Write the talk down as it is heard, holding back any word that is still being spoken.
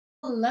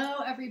Hello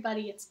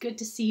everybody, it's good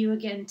to see you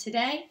again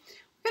today.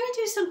 We're going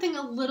to do something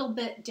a little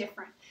bit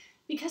different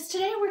because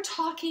today we're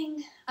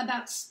talking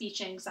about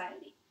speech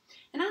anxiety.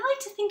 And I like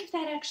to think of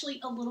that actually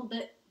a little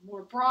bit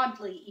more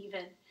broadly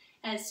even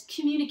as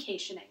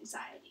communication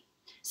anxiety.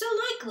 So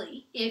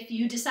likely, if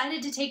you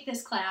decided to take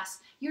this class,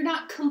 you're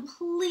not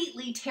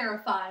completely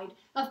terrified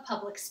of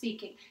public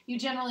speaking. You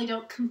generally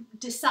don't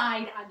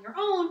decide on your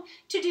own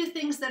to do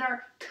things that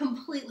are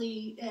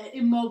completely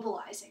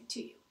immobilizing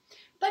to you.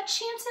 But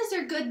chances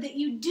are good that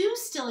you do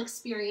still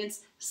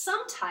experience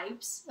some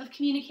types of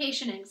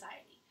communication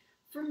anxiety.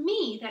 For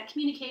me, that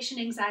communication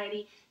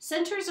anxiety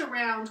centers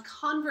around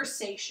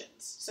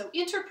conversations, so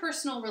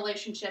interpersonal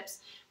relationships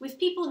with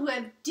people who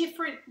have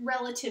different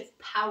relative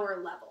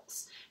power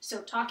levels.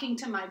 So talking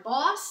to my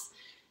boss,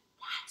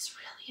 that's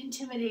really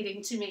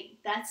intimidating to me.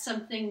 That's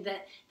something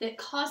that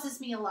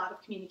causes me a lot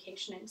of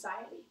communication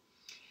anxiety.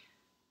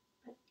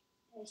 But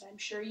as I'm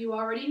sure you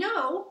already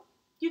know,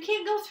 you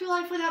can't go through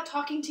life without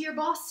talking to your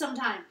boss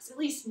sometimes, at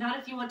least not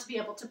if you want to be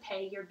able to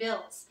pay your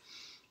bills.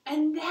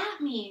 And that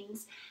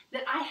means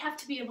that I have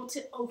to be able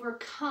to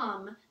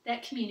overcome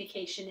that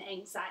communication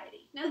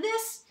anxiety. Now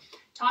this,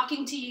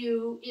 talking to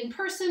you in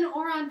person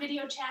or on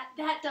video chat,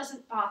 that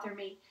doesn't bother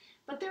me.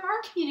 But there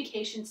are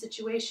communication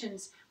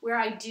situations where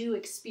I do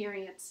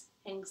experience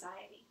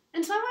anxiety.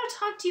 And so I want to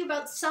talk to you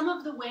about some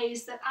of the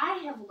ways that I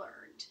have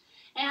learned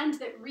and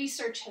that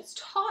research has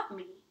taught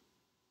me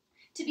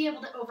to be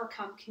able to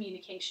overcome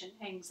communication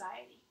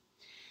anxiety.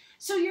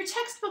 So your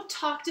textbook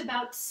talked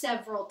about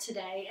several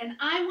today, and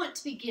I want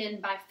to begin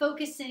by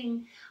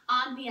focusing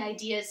on the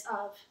ideas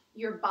of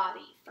your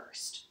body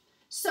first.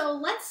 So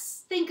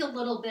let's think a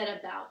little bit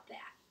about that.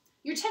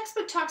 Your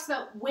textbook talks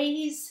about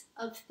ways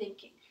of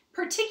thinking,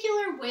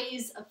 particular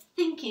ways of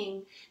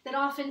thinking that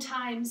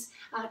oftentimes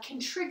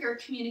can trigger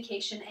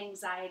communication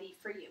anxiety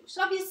for you.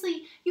 So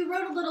obviously you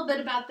wrote a little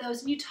bit about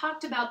those and you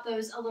talked about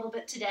those a little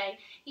bit today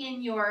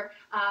in your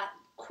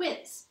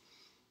quiz.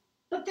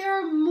 But there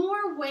are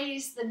more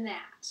ways than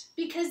that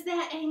because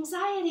that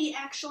anxiety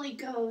actually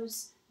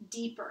goes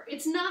deeper.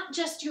 It's not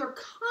just your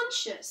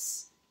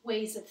conscious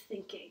ways of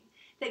thinking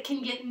that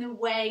can get in the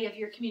way of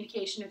your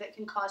communication or that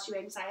can cause you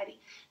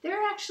anxiety. There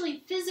are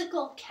actually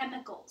physical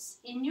chemicals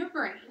in your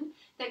brain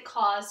that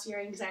cause your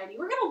anxiety.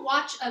 We're going to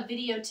watch a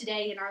video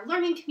today in our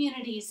learning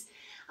communities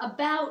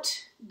about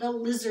the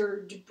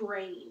lizard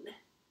brain.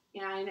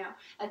 Yeah, I know.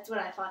 That's what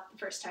I thought the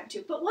first time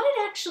too. But what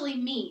it actually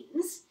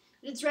means,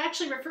 it's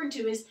actually referred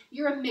to as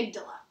your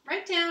amygdala.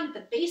 Right down at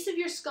the base of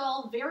your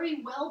skull,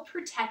 very well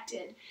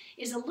protected,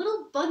 is a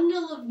little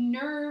bundle of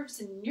nerves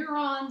and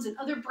neurons and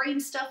other brain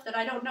stuff that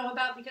I don't know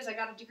about because I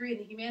got a degree in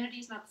the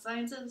humanities, not the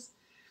sciences.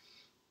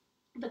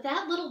 But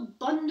that little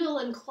bundle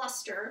and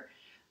cluster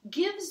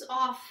gives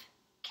off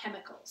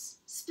chemicals,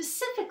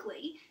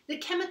 specifically the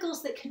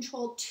chemicals that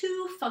control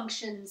two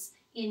functions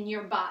in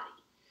your body.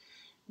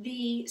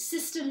 The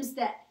systems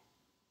that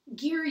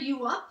gear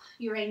you up,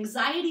 your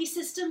anxiety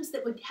systems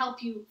that would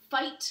help you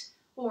fight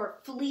or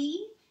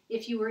flee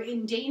if you were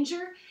in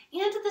danger,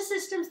 and the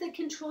systems that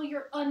control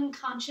your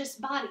unconscious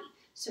body,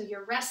 so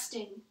your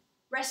resting,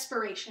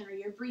 respiration or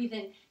your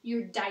breathing,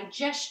 your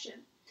digestion.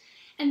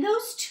 And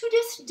those two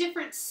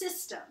different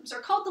systems are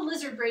called the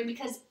lizard brain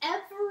because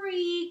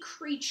every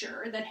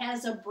creature that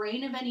has a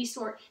brain of any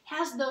sort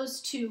has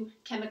those two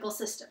chemical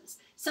systems,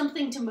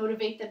 something to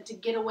motivate them to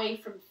get away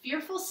from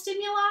fearful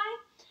stimuli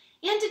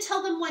and to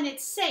tell them when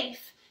it's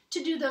safe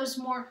to do those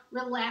more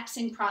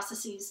relaxing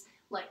processes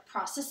like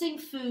processing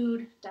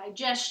food,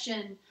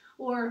 digestion,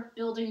 or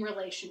building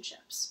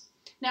relationships.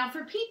 Now,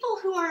 for people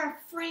who are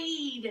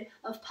afraid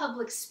of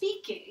public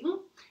speaking,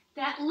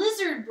 that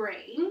lizard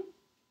brain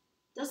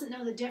doesn't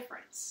know the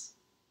difference.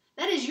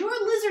 That is, your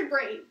lizard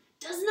brain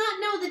does not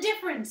know the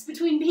difference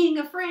between being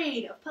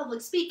afraid of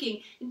public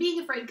speaking and being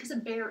afraid because a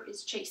bear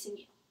is chasing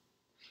you.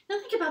 Now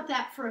think about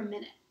that for a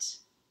minute.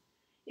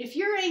 If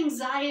your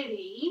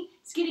anxiety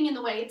is getting in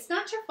the way, it's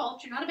not your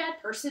fault, you're not a bad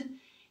person.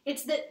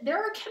 It's that there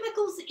are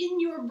chemicals in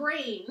your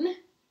brain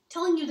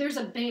telling you there's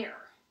a bear.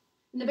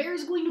 And the bear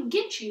is going to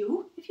get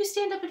you if you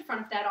stand up in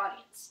front of that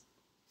audience.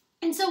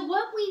 And so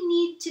what we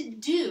need to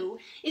do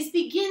is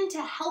begin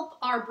to help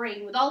our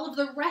brain with all of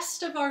the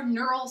rest of our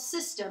neural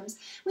systems.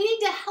 We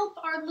need to help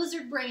our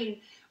lizard brain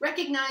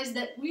recognize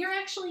that we are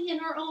actually in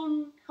our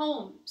own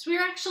homes. We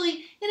are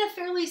actually in a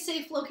fairly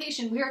safe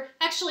location. We are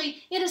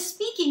actually in a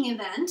speaking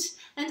event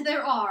and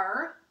there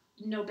are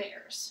no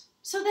bears.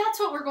 So that's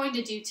what we're going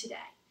to do today.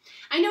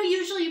 I know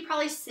usually you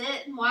probably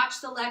sit and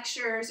watch the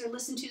lectures or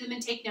listen to them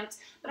and take notes,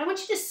 but I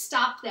want you to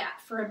stop that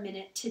for a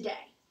minute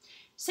today.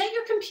 Set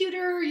your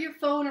computer or your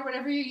phone or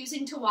whatever you're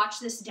using to watch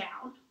this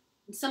down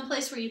in some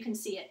place where you can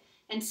see it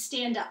and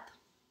stand up.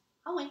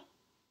 I'll wait.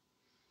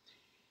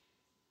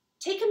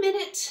 Take a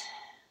minute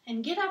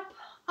and get up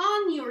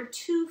on your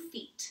 2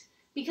 feet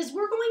because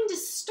we're going to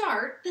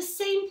start the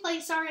same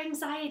place our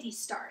anxiety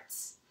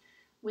starts,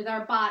 with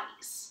our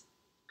bodies.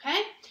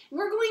 Okay?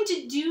 We're going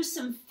to do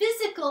some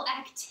physical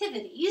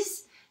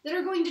activities that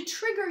are going to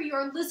trigger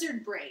your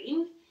lizard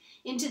brain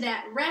into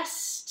that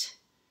rest,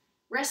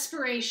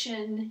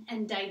 respiration,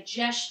 and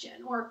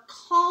digestion, or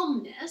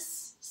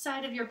calmness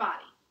side of your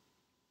body.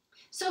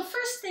 So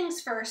first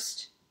things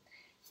first,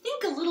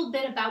 think a little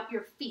bit about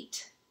your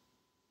feet.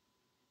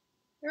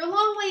 They're a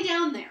long way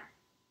down there,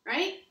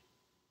 right?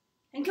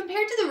 And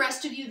compared to the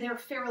rest of you, they're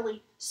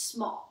fairly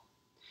small.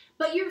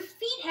 But your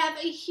feet have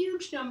a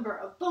huge number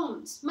of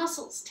bones,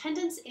 muscles,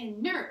 tendons,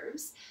 and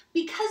nerves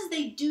because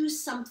they do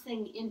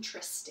something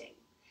interesting.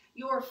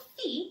 Your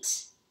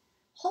feet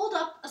hold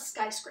up a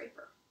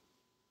skyscraper,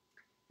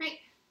 right?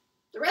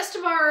 The rest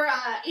of our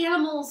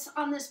animals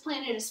on this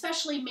planet,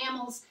 especially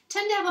mammals,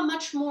 tend to have a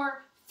much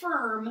more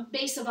firm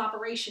base of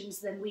operations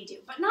than we do,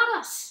 but not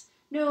us.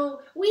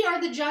 No, we are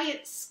the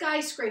giant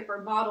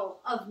skyscraper model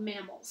of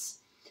mammals.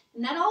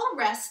 And that all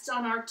rests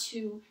on our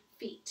 2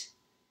 feet,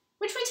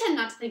 which we tend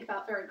not to think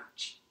about very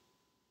much,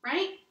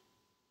 right?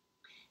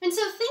 And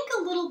so think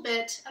a little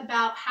bit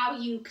about how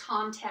you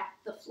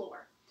contact the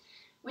floor.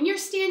 When you're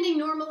standing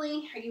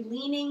normally, are you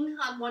leaning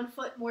on one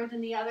foot more than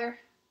the other?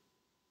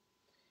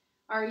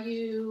 Are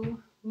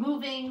you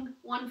moving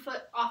one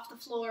foot off the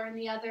floor and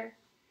the other?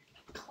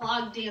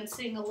 Clog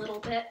dancing a little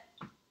bit?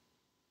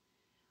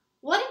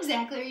 What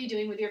exactly are you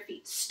doing with your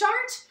feet?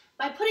 Start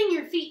by putting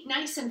your feet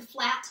nice and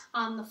flat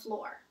on the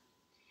floor.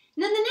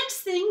 And then the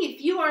next thing,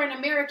 if you are an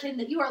American,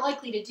 that you are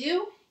likely to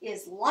do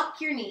is lock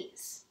your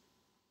knees.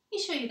 Let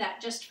me show you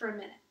that just for a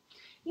minute.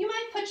 You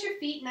might put your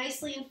feet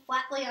nicely and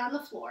flatly on the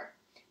floor,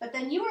 but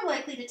then you are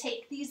likely to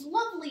take these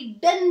lovely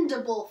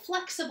bendable,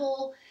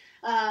 flexible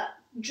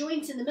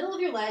joints in the middle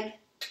of your leg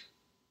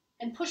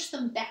and push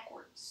them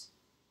backwards,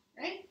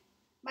 right?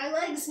 My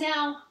legs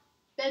now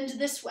bend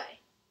this way.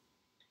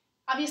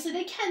 Obviously,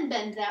 they can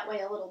bend that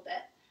way a little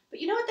bit, but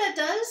you know what that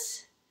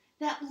does?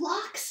 That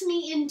locks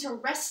me into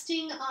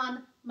resting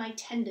on my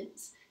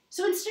tendons.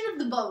 So instead of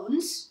the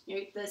bones,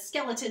 the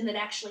skeleton that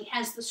actually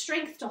has the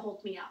strength to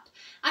hold me up,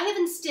 I have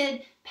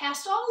instead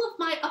passed all of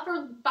my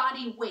upper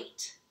body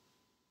weight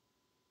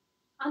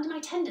onto my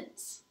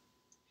tendons.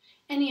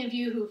 Any of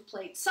you who've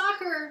played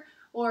soccer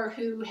or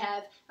who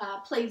have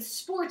played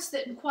sports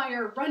that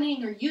require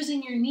running or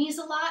using your knees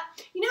a lot,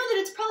 you know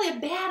that it's probably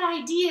a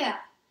bad idea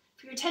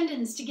for your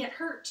tendons to get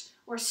hurt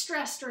or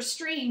stressed or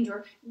strained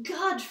or,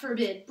 God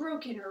forbid,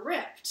 broken or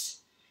ripped,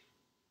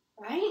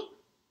 right?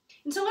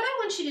 And so what I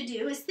want you to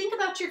do is think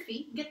about your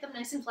feet, get them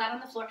nice and flat on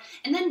the floor,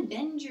 and then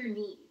bend your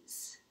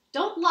knees.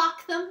 Don't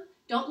lock them.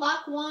 Don't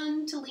lock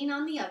one to lean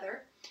on the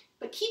other,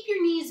 but keep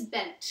your knees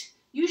bent.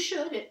 You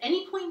should, at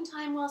any point in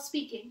time while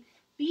speaking,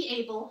 be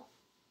able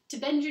to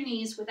bend your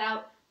knees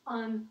without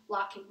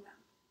unlocking them.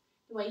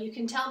 The way you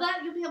can tell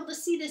that, you'll be able to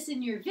see this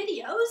in your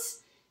videos,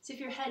 is if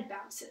your head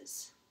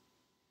bounces.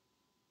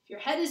 If your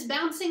head is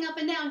bouncing up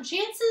and down,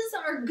 chances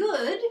are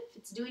good, if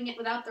it's doing it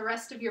without the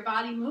rest of your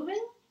body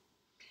moving,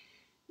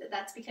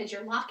 that's because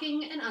you're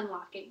locking and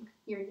unlocking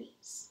your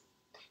knees.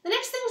 The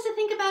next thing to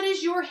think about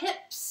is your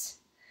hips.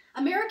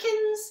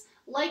 Americans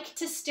like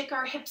to stick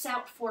our hips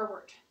out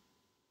forward.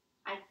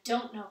 I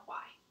don't know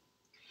why.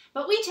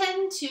 But we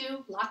tend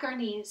to lock our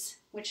knees,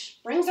 which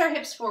brings our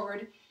hips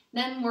forward.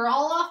 Then we're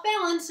all off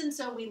balance, and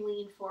so we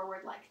lean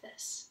forward like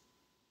this.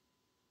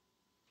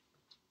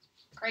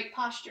 Great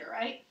posture,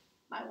 right?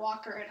 My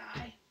walker and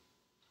I.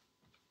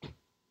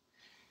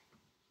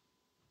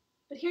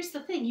 But here's the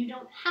thing, you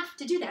don't have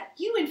to do that.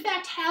 You, in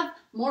fact, have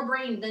more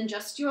brain than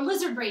just your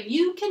lizard brain.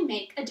 You can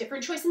make a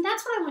different choice, and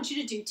that's what I want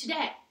you to do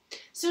today.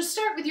 So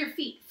start with your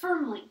feet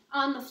firmly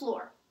on the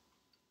floor.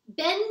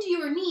 Bend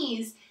your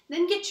knees,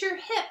 then get your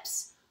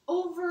hips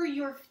over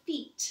your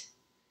feet.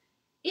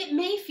 It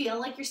may feel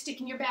like you're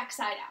sticking your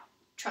backside out.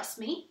 Trust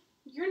me,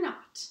 you're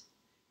not.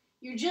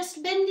 You're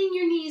just bending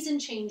your knees and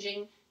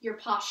changing your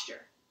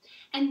posture.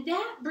 And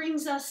that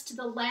brings us to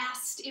the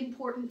last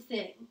important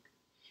thing.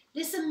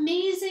 This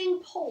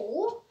amazing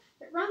pole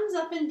that runs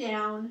up and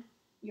down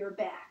your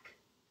back.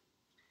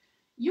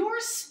 Your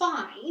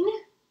spine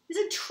is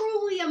a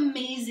truly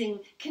amazing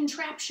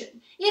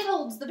contraption. It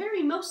holds the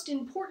very most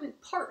important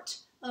part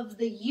of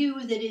the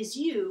you that is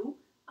you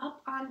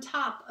up on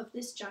top of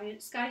this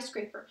giant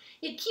skyscraper.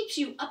 It keeps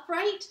you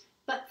upright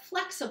but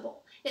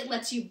flexible. It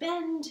lets you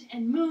bend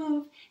and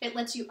move. It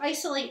lets you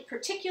isolate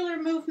particular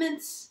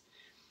movements.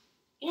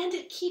 And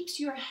it keeps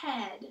your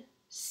head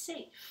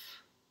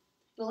safe.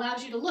 It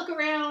allows you to look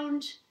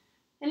around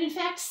and in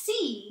fact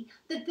see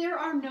that there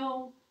are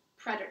no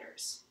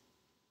predators.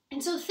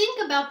 And so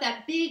think about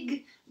that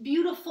big,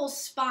 beautiful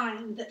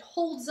spine that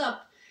holds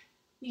up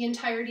the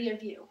entirety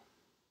of you.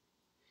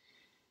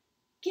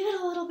 Give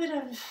it a little bit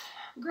of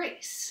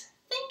grace.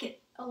 Think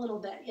it a little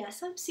bit.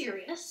 Yes, I'm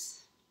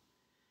serious.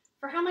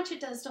 For how much it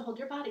does to hold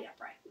your body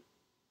upright.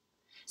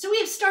 So we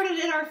have started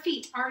at our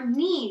feet. Our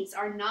knees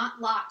are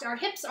not locked. Our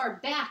hips are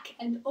back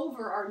and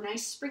over our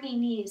nice springy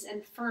knees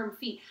and firm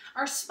feet.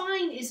 Our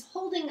spine is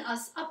holding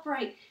us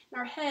upright, and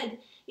our head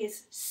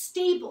is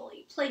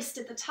stably placed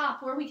at the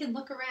top where we can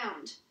look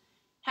around,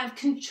 have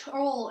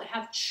control,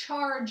 have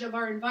charge of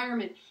our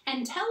environment,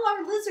 and tell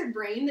our lizard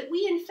brain that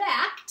we, in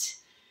fact,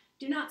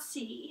 do not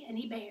see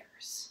any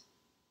bears.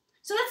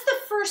 So that's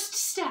the first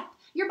step.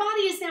 Your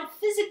body is now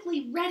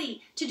physically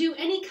ready to do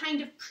any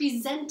kind of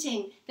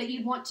presenting that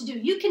you'd want to do.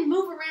 You can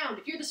move around.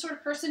 If you're the sort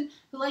of person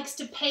who likes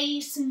to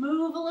pace and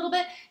move a little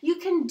bit, you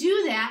can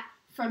do that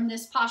from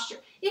this posture.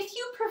 If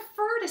you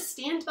prefer to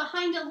stand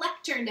behind a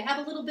lectern to have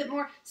a little bit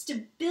more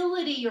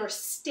stability or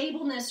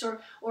stableness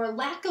or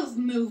lack of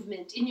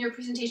movement in your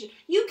presentation,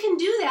 you can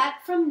do that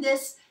from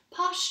this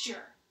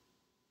posture.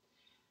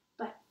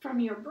 But from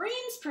your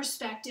brain's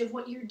perspective,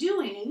 what you're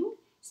doing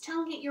is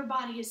telling it your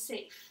body is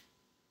safe.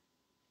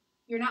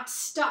 You're not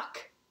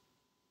stuck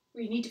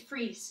where you need to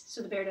freeze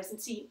so the bear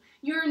doesn't see you.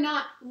 You're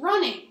not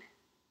running,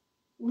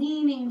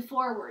 leaning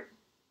forward,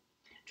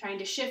 trying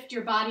to shift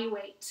your body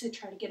weight to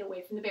try to get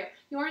away from the bear.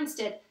 You're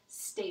instead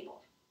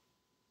stable.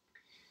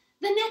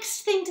 The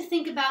next thing to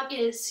think about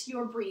is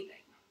your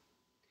breathing.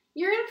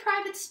 You're in a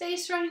private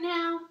space right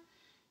now.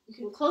 You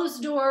can close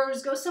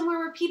doors, go somewhere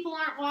where people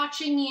aren't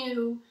watching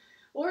you,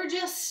 or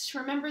just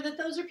remember that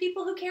those are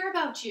people who care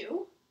about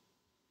you,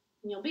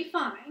 and you'll be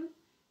fine.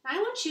 I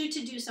want you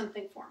to do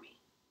something for me.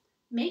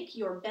 Make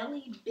your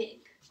belly big.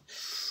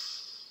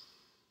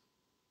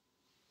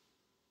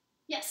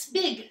 Yes,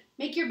 big.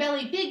 Make your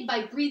belly big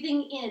by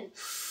breathing in.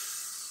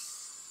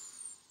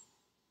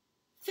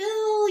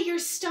 Fill your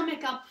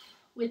stomach up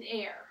with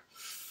air.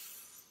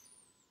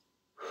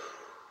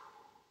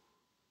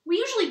 We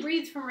usually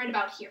breathe from right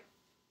about here.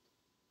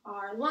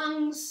 Our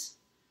lungs,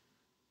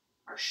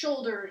 our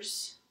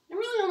shoulders, and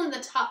really only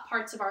the top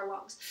parts of our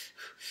lungs.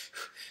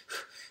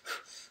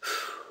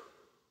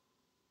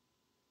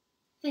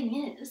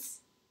 Thing is,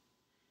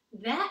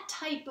 that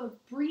type of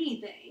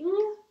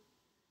breathing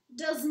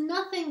does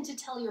nothing to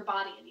tell your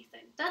body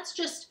anything. That's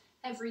just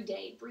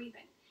everyday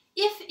breathing.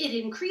 If it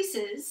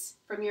increases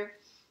from your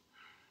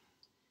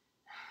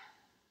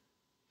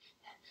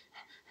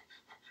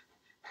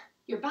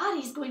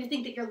body's going to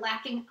think that you're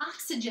lacking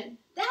oxygen.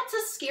 That's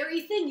a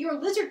scary thing. Your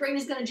lizard brain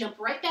is going to jump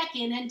right back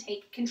in and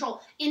take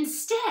control.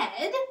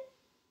 Instead,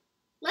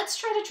 let's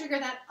try to trigger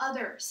that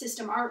other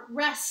system, our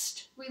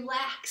rest,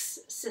 relax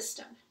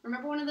system.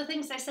 Remember one of the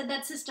things I said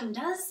that system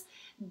does?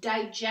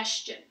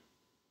 Digestion.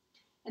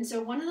 And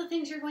so one of the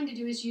things you're going to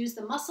do is use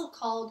the muscle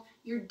called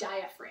your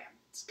diaphragm.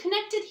 It's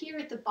connected here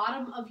at the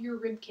bottom of your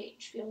rib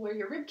cage. Feel where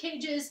your rib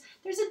cage is.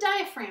 There's a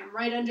diaphragm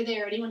right under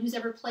there. Anyone who's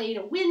ever played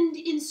a wind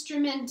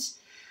instrument,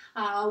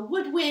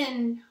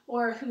 woodwind,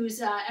 or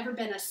who's ever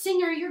been a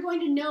singer, you're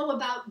going to know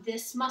about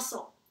this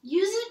muscle.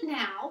 Use it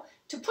now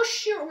to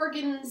push your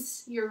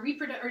organs,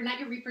 not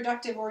your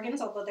reproductive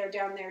organs, although they're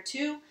down there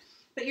too,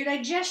 but your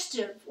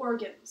digestive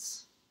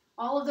organs.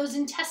 All of those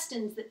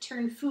intestines that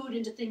turn food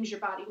into things your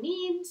body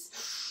needs.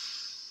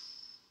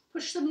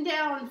 Push them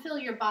down, fill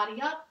your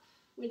body up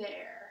with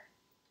air.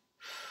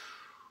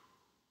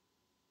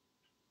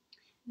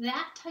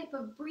 That type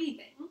of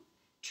breathing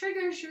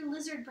triggers your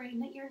lizard brain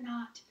that you're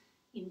not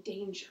in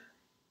danger.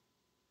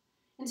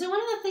 And so one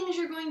of the things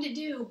you're going to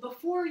do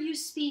before you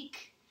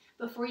speak,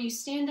 before you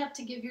stand up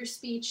to give your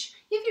speech,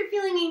 if you're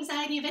feeling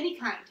anxiety of any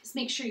kind, is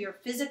make sure your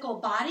physical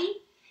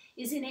body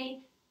is in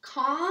a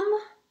calm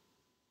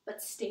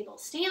but stable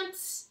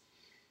stance.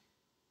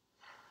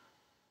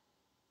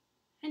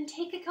 And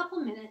take a couple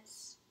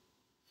minutes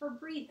for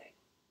breathing.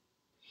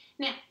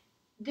 Now,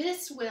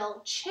 this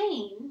will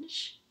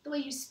change the way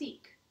you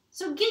speak.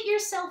 So get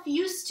yourself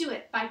used to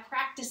it by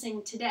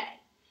practicing today.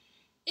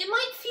 It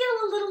might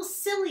feel a little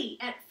silly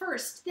at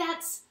first.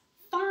 That's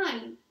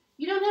fine.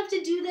 You don't have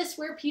to do this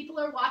where people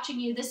are watching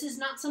you. This is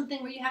not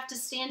something where you have to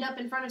stand up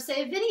in front of,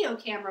 say, a video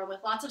camera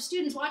with lots of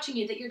students watching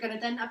you that you're going to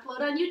then upload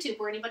on YouTube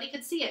where anybody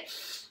could see it.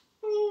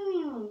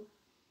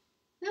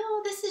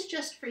 No, this is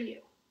just for you.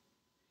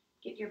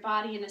 Get your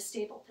body in a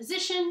stable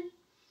position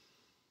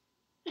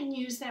and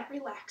use that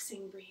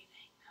relaxing breathing.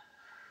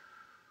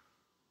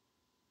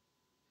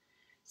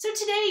 So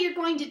today you're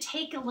going to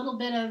take a little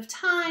bit of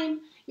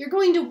time. You're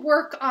going to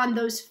work on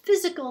those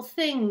physical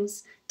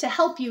things to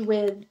help you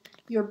with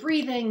your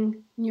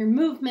breathing, your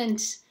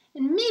movement,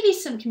 and maybe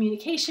some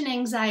communication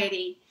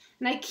anxiety.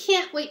 And I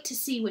can't wait to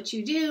see what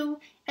you do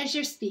as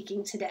you're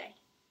speaking today.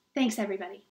 Thanks, everybody.